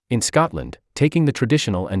In Scotland, taking the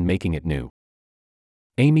traditional and making it new.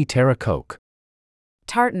 Amy Tara Koch.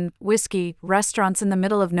 Tartan, whiskey, restaurants in the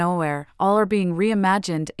middle of nowhere, all are being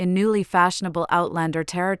reimagined in newly fashionable Outlander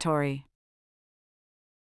territory.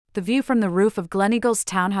 The view from the roof of Gleneagles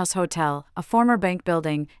Townhouse Hotel, a former bank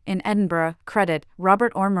building, in Edinburgh, credit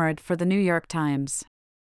Robert Ormerod for the New York Times.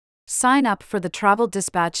 Sign up for the Travel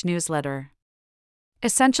Dispatch newsletter.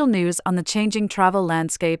 Essential news on the changing travel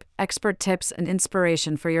landscape, expert tips and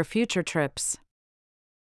inspiration for your future trips.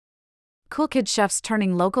 Cool kid chefs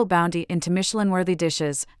turning local bounty into Michelin-worthy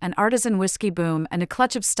dishes, an artisan whiskey boom and a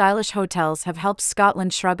clutch of stylish hotels have helped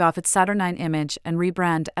Scotland shrug off its saturnine image and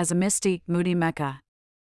rebrand as a misty, moody Mecca.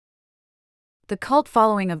 The cult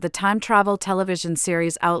following of the time travel television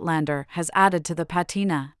series Outlander has added to the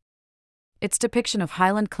patina. Its depiction of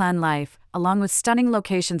Highland clan life, along with stunning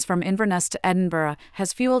locations from Inverness to Edinburgh,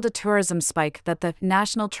 has fueled a tourism spike that the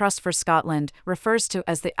National Trust for Scotland refers to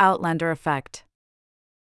as the Outlander effect.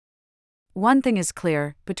 One thing is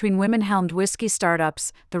clear, between women-helmed whiskey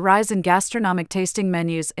startups, the rise in gastronomic tasting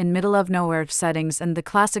menus in middle-of-nowhere settings and the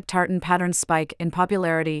classic tartan pattern spike in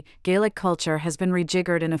popularity, Gaelic culture has been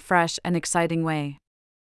rejiggered in a fresh and exciting way.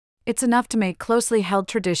 It's enough to make closely held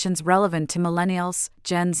traditions relevant to millennials,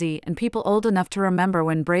 Gen Z, and people old enough to remember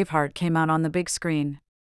when Braveheart came out on the big screen.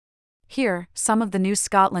 Here, some of the new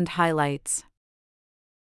Scotland highlights.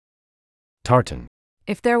 Tartan.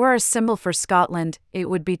 If there were a symbol for Scotland,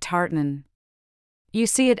 it would be tartan. You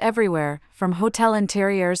see it everywhere, from hotel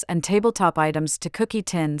interiors and tabletop items to cookie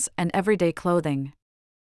tins and everyday clothing.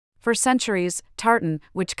 For centuries, tartan,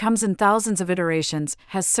 which comes in thousands of iterations,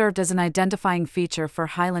 has served as an identifying feature for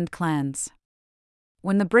Highland clans.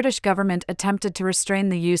 When the British government attempted to restrain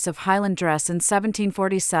the use of Highland dress in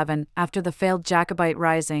 1747 after the failed Jacobite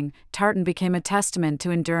Rising, tartan became a testament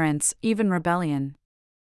to endurance, even rebellion.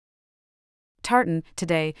 Tartan,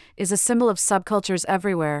 today, is a symbol of subcultures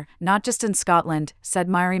everywhere, not just in Scotland, said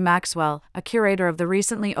Mhairi Maxwell, a curator of the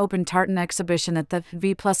recently opened tartan exhibition at the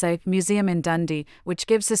V+A Museum in Dundee, which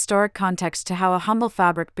gives historic context to how a humble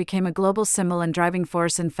fabric became a global symbol and driving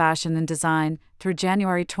force in fashion and design, through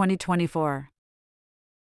January 2024.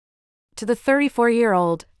 To the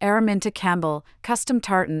 34-year-old, Araminta Campbell, custom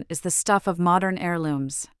tartan is the stuff of modern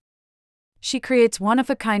heirlooms. She creates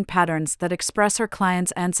one-of-a-kind patterns that express her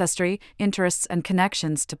clients' ancestry, interests, and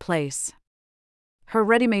connections to place. Her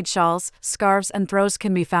ready-made shawls, scarves, and throws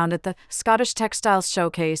can be found at the Scottish Textiles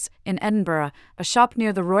Showcase in Edinburgh, a shop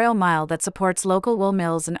near the Royal Mile that supports local wool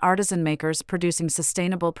mills and artisan makers producing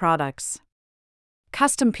sustainable products.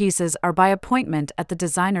 Custom pieces are by appointment at the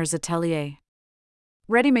designer's atelier.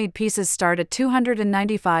 Ready-made pieces start at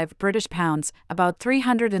 £295, about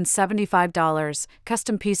 $375.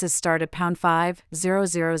 Custom pieces start at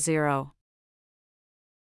 £5,000.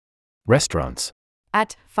 Restaurants.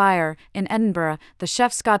 At Fire, in Edinburgh, the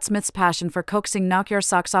chef Scott Smith's passion for coaxing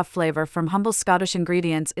knock-your-socks-off flavor from humble Scottish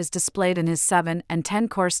ingredients is displayed in his 7- and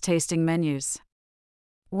 10-course tasting menus.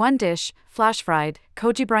 One dish, flash-fried,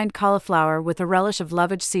 koji-brined cauliflower with a relish of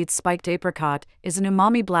lovage seeds spiked apricot, is an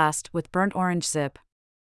umami blast with burnt orange zip.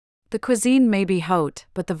 The cuisine may be haute,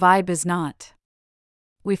 but the vibe is not.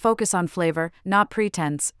 We focus on flavor, not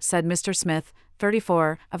pretense, said Mr. Smith,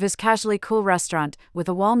 34, of his casually cool restaurant, with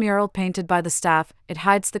a wall mural painted by the staff, It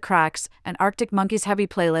Hides the Cracks, an Arctic Monkeys heavy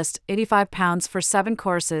playlist, £85 for 7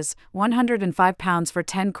 courses, £105 for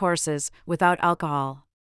 10 courses, without alcohol.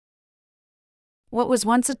 What was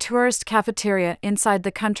once a tourist cafeteria inside the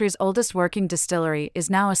country's oldest working distillery is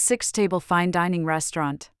now a 6-table fine dining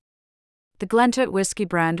restaurant. The Glentoot whiskey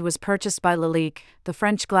brand was purchased by Lalique, the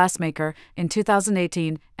French glassmaker, in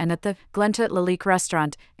 2018, and at the Glentoot Lalique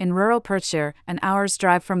restaurant, in rural Perthshire, an hour's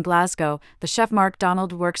drive from Glasgow, the chef Mark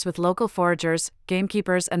Donald works with local foragers,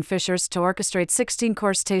 gamekeepers and fishers to orchestrate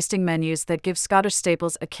 16-course tasting menus that give Scottish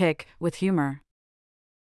staples a kick, with humour.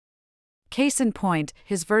 Case in point,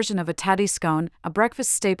 his version of a tatty scone, a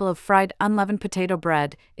breakfast staple of fried unleavened potato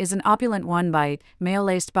bread, is an opulent one-bite,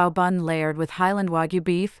 mayo-laced bao bun layered with Highland Wagyu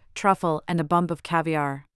beef, truffle, and a bump of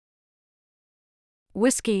caviar.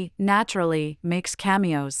 Whiskey, naturally, makes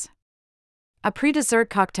cameos. A pre-dessert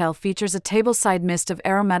cocktail features a tableside mist of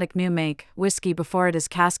aromatic new make whiskey before it is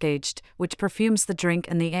cask-aged, which perfumes the drink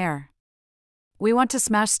and the air. We want to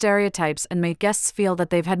smash stereotypes and make guests feel that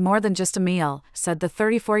they've had more than just a meal, said the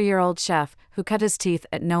 34-year-old chef, who cut his teeth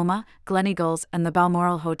at Noma, Gleneagles, and the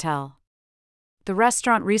Balmoral Hotel. The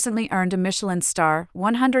restaurant recently earned a Michelin star,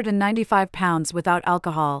 £195 without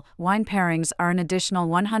alcohol. Wine pairings are an additional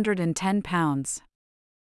 £110.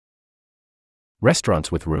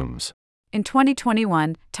 Restaurants with rooms. In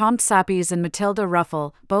 2021, Tom Sappies and Matilda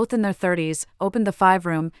Ruffle, both in their 30s, opened the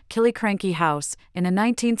 5-room, Killiecrankie House, in a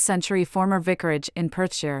 19th-century former vicarage in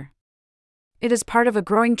Perthshire. It is part of a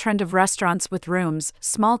growing trend of restaurants with rooms,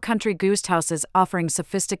 small country ghost houses offering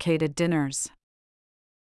sophisticated dinners.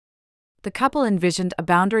 The couple envisioned a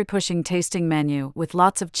boundary-pushing tasting menu with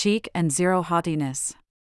lots of cheek and zero haughtiness.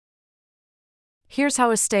 Here's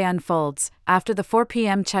how a stay unfolds. After the 4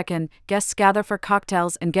 p.m. check-in, guests gather for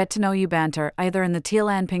cocktails and get-to-know-you banter either in the teal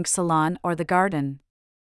and pink salon or the garden.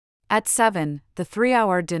 At 7, the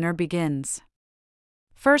 3-hour dinner begins.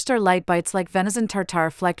 First are light bites like venison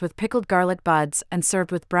tartare flecked with pickled garlic buds and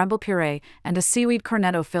served with bramble puree, and a seaweed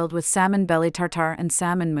cornetto filled with salmon belly tartare and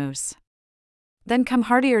salmon mousse. Then come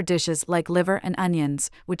heartier dishes like liver and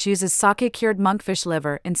onions, which uses sake-cured monkfish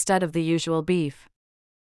liver instead of the usual beef.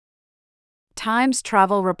 Times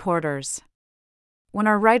travel reporters. When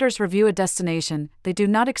our writers review a destination, they do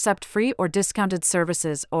not accept free or discounted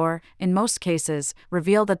services or, in most cases,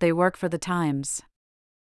 reveal that they work for the Times.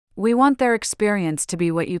 We want their experience to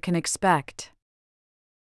be what you can expect.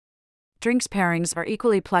 Drinks pairings are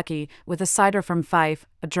equally plucky, with a cider from Fife,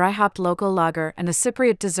 a dry-hopped local lager, and a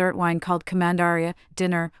Cypriot dessert wine called Commandaria.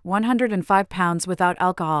 Dinner, £105 without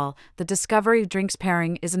alcohol. The Discovery drinks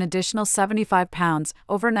pairing is an additional £75.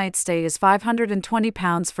 Overnight stay is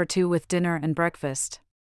 £520 for 2 with dinner and breakfast.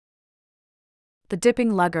 The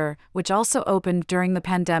Dipping Lugger, which also opened during the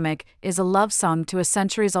pandemic, is a love song to a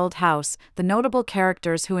centuries-old house, the notable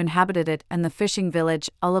characters who inhabited it, and the fishing village,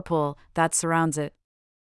 Ullapool, that surrounds it.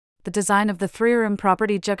 The design of the 3-room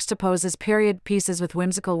property juxtaposes period pieces with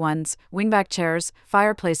whimsical ones, wingback chairs,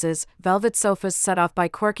 fireplaces, velvet sofas set off by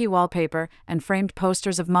quirky wallpaper, and framed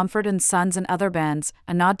posters of Mumford & Sons and other bands,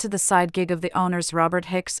 a nod to the side gig of the owners Robert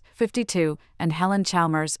Hicks, 52, and Helen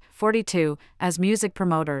Chalmers, 42, as music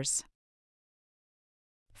promoters.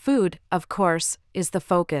 Food, of course, is the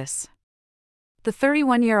focus. The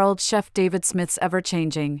 31-year-old chef David Smith's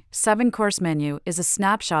ever-changing, 7-course menu is a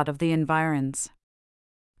snapshot of the environs.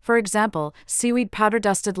 For example, seaweed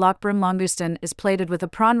powder-dusted Lochbroom langoustine is plated with a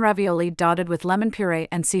prawn ravioli dotted with lemon puree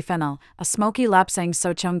and sea fennel. A smoky Lapsang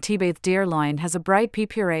Souchong tea-bathed deer loin has a bright pea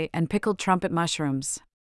puree and pickled trumpet mushrooms.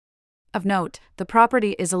 Of note, the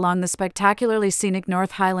property is along the spectacularly scenic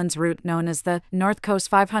North Highlands route known as the North Coast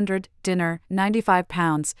 500. Dinner, £95,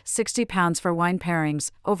 £60 for wine pairings.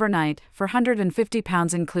 Overnight, for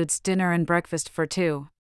 £150 includes dinner and breakfast for 2.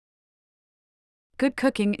 Good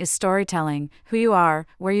cooking is storytelling, who you are,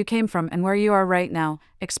 where you came from and where you are right now,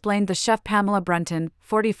 explained the chef Pamela Brunton,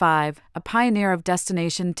 45, a pioneer of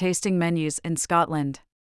destination tasting menus in Scotland.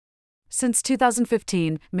 Since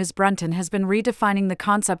 2015, Ms. Brunton has been redefining the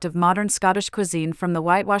concept of modern Scottish cuisine from the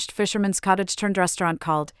whitewashed fisherman's cottage-turned restaurant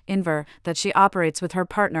called Inver that she operates with her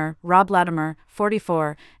partner, Rob Latimer,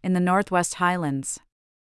 44, in the Northwest Highlands.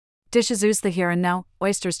 Dishes ooze the here and now,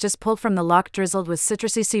 oysters just pulled from the loch drizzled with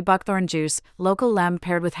citrusy sea buckthorn juice, local lamb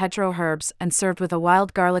paired with hedgerow herbs and served with a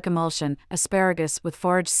wild garlic emulsion, asparagus with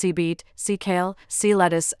foraged sea beet, sea kale, sea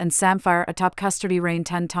lettuce and samphire atop custardy rain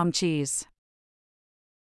 10 tom cheese.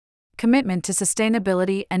 Commitment to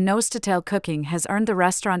sustainability and nose-to-tail cooking has earned the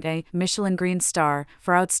restaurant a Michelin Green Star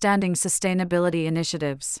for outstanding sustainability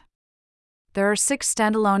initiatives. There are 6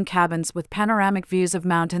 standalone cabins with panoramic views of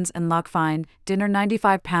mountains and Loch Fyne. Dinner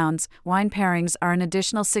 £95, wine pairings are an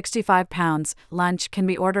additional £65, lunch can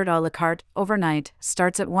be ordered a la carte, overnight,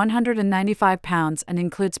 starts at £195 and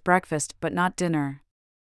includes breakfast but not dinner.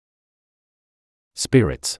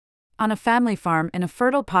 Spirits. On a family farm in a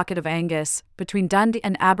fertile pocket of Angus, between Dundee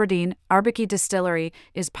and Aberdeen, Arbeckie Distillery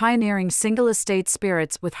is pioneering single-estate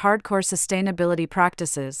spirits with hardcore sustainability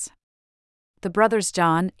practices. The brothers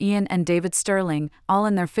John, Ian and David Sterling, all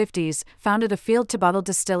in their 50s, founded a field-to-bottle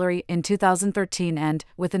distillery in 2013 and,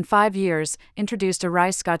 within 5 years, introduced a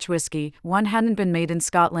rye Scotch whisky. One hadn't been made in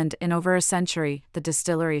Scotland in over a century, the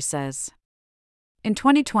distillery says. In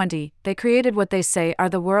 2020, they created what they say are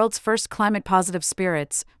the world's first climate-positive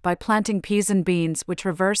spirits, by planting peas and beans which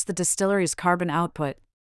reverse the distillery's carbon output.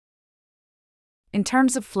 In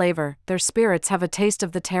terms of flavor, their spirits have a taste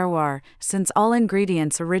of the terroir, since all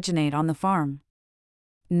ingredients originate on the farm.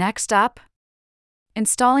 Next up,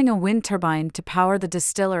 installing a wind turbine to power the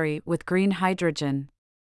distillery with green hydrogen.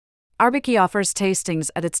 Arbeckie offers tastings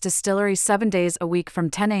at its distillery 7 days a week from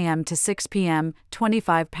 10 a.m. to 6 p.m.,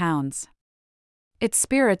 £25. Its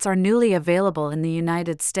spirits are newly available in the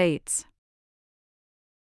United States.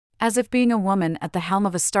 As if being a woman at the helm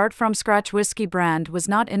of a start-from-scratch whiskey brand was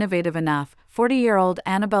not innovative enough, 40-year-old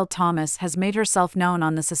Annabelle Thomas has made herself known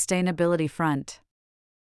on the sustainability front.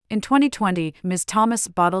 In 2020, Ms. Thomas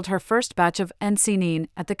bottled her first batch of N-Cinine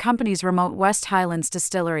at the company's remote West Highlands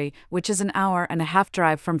distillery, which is an hour-and-a-half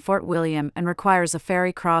drive from Fort William and requires a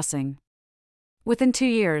ferry crossing. Within 2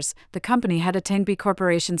 years, the company had attained B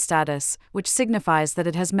Corporation status, which signifies that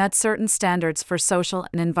it has met certain standards for social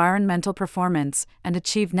and environmental performance and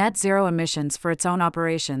achieved net zero emissions for its own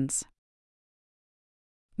operations.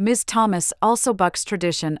 Ms. Thomas also bucks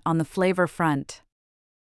tradition on the flavor front.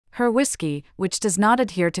 Her whiskey, which does not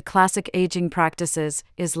adhere to classic aging practices,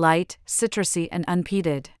 is light, citrusy, and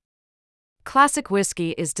unpeated. Classic whiskey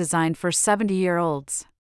is designed for 70-year-olds.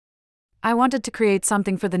 I wanted to create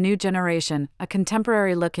something for the new generation, a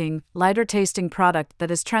contemporary-looking, lighter-tasting product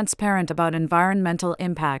that is transparent about environmental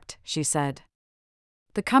impact, she said.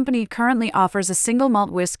 The company currently offers a single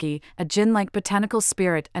malt whiskey, a gin-like botanical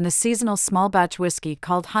spirit, and a seasonal small-batch whiskey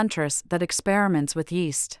called Huntress that experiments with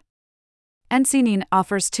yeast. N-Cinine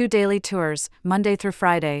offers 2 daily tours, Monday through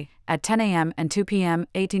Friday, at 10 a.m. and 2 p.m.,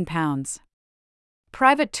 £18.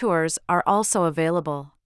 Private tours are also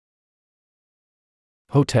available.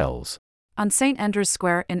 Hotels. On St. Andrew's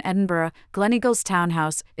Square in Edinburgh, Gleneagles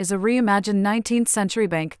Townhouse is a reimagined 19th-century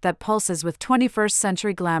bank that pulses with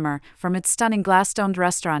 21st-century glamour, from its stunning glass-domed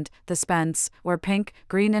restaurant, The Spence, where pink,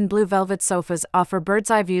 green and blue velvet sofas offer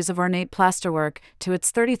bird's-eye views of ornate plasterwork, to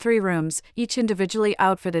its 33 rooms, each individually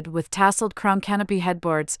outfitted with tasseled crown canopy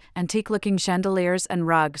headboards, antique-looking chandeliers and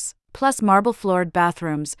rugs, plus marble-floored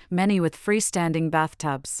bathrooms, many with freestanding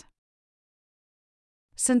bathtubs.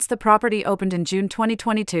 Since the property opened in June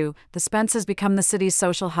 2022, the Spence has become the city's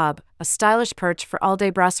social hub, a stylish perch for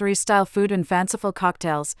all-day brasserie-style food and fanciful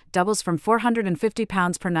cocktails, doubles from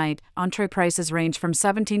 £450 per night, entree prices range from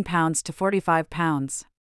 £17 to £45.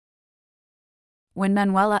 When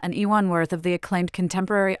Manuela and Ewan Worth of the acclaimed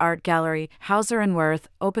contemporary art gallery, Hauser and Worth,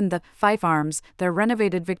 opened the Fife Arms, their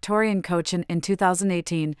renovated Victorian Cochin in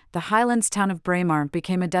 2018, the Highlands town of Braemar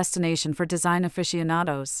became a destination for design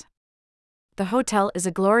aficionados. The hotel is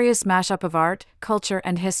a glorious mashup of art, culture,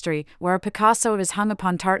 and history, where a Picasso is hung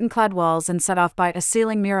upon tartan-clad walls and set off by a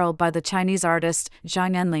ceiling mural by the Chinese artist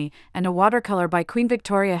Zhang Enli, and a watercolor by Queen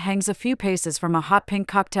Victoria hangs a few paces from a hot pink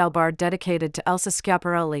cocktail bar dedicated to Elsa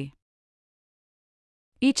Schiaparelli.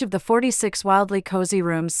 Each of the 46 wildly cozy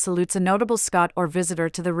rooms salutes a notable Scot or visitor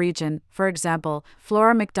to the region, for example,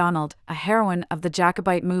 Flora MacDonald, a heroine of the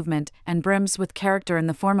Jacobite movement, and brims with character in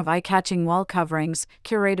the form of eye-catching wall coverings,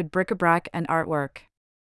 curated bric-a-brac and artwork.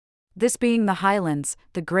 This being the Highlands,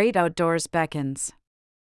 the great outdoors beckons.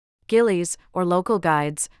 Gillies, or local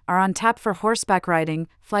guides, are on tap for horseback riding,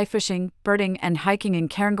 fly fishing, birding and hiking in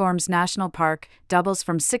Cairngorms National Park, doubles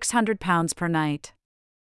from £600 per night.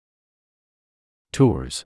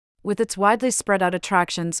 Tours. With its widely spread out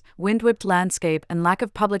attractions, wind-whipped landscape and lack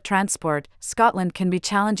of public transport, Scotland can be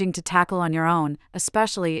challenging to tackle on your own,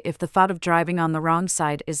 especially if the thought of driving on the wrong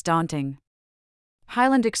side is daunting.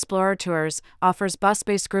 Highland Explorer Tours offers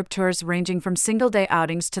bus-based group tours ranging from single-day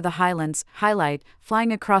outings to the Highlands Highlight,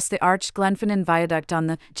 flying across the arched Glenfinnan Viaduct on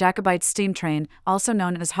the Jacobite steam train, also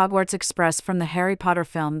known as Hogwarts Express from the Harry Potter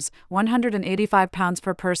films, £185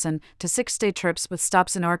 per person, to 6-day trips with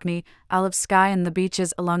stops in Orkney, Isle of Skye and the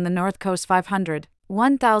beaches along the North Coast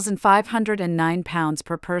 £1,509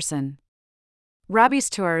 per person. Robbie's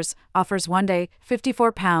Tours offers 1 day,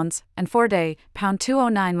 £54, and 4 day,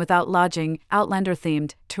 £209 without lodging,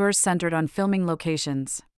 Outlander-themed, tours centered on filming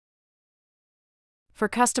locations. For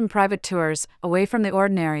custom private tours, away from the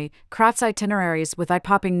ordinary, crafts itineraries with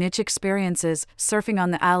eye-popping niche experiences, surfing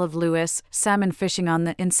on the Isle of Lewis, salmon fishing on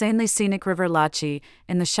the insanely scenic River Lachie,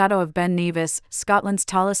 in the shadow of Ben Nevis, Scotland's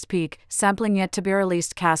tallest peak, sampling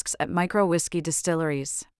yet-to-be-released casks at micro-whiskey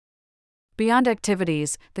distilleries. Beyond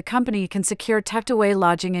activities, the company can secure tucked-away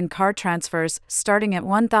lodging and car transfers, starting at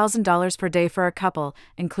 $1,000 per day for a couple,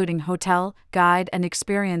 including hotel, guide, and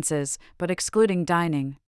experiences, but excluding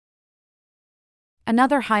dining.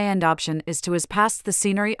 Another high-end option is to whiz past the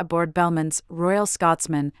scenery aboard Bellman's Royal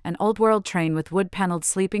Scotsman, an old-world train with wood-paneled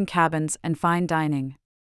sleeping cabins and fine dining.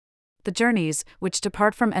 The journeys, which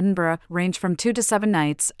depart from Edinburgh, range from 2 to 7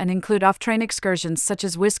 nights and include off-train excursions such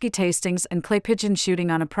as whiskey tastings and clay pigeon shooting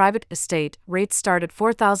on a private estate. Rates start at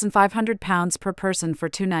 £4,500 per person for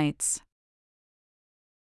 2 nights.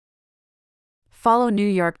 Follow New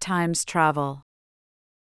York Times Travel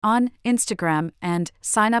on Instagram and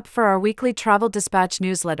sign up for our weekly Travel Dispatch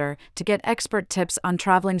newsletter to get expert tips on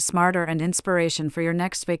traveling smarter and inspiration for your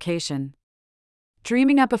next vacation.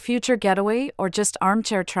 Dreaming up a future getaway or just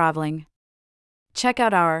armchair traveling? Check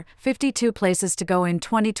out our 52 Places to Go in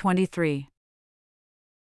 2023.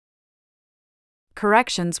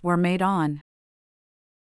 Corrections were made on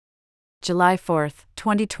July 4,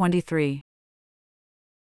 2023.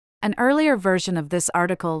 An earlier version of this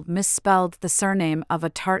article misspelled the surname of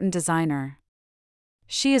a tartan designer.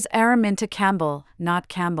 She is Araminta Campbell, not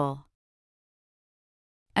Campbell.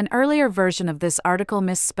 An earlier version of this article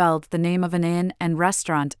misspelled the name of an inn and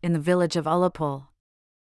restaurant in the village of Ullapool.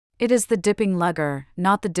 It is the Dipping Lugar,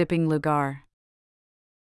 not the Dipping Lugar.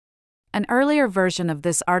 An earlier version of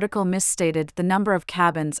this article misstated the number of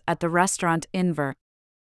cabins at the restaurant Inver.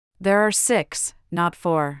 There are 6, not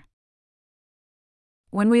 4.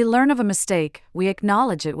 When we learn of a mistake, we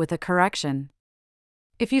acknowledge it with a correction.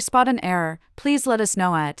 If you spot an error, please let us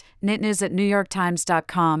know at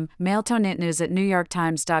nitnews@newyorktimes.com, mail to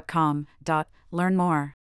nitnews@newyorktimes.com. Learn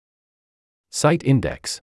more. Site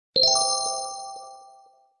index.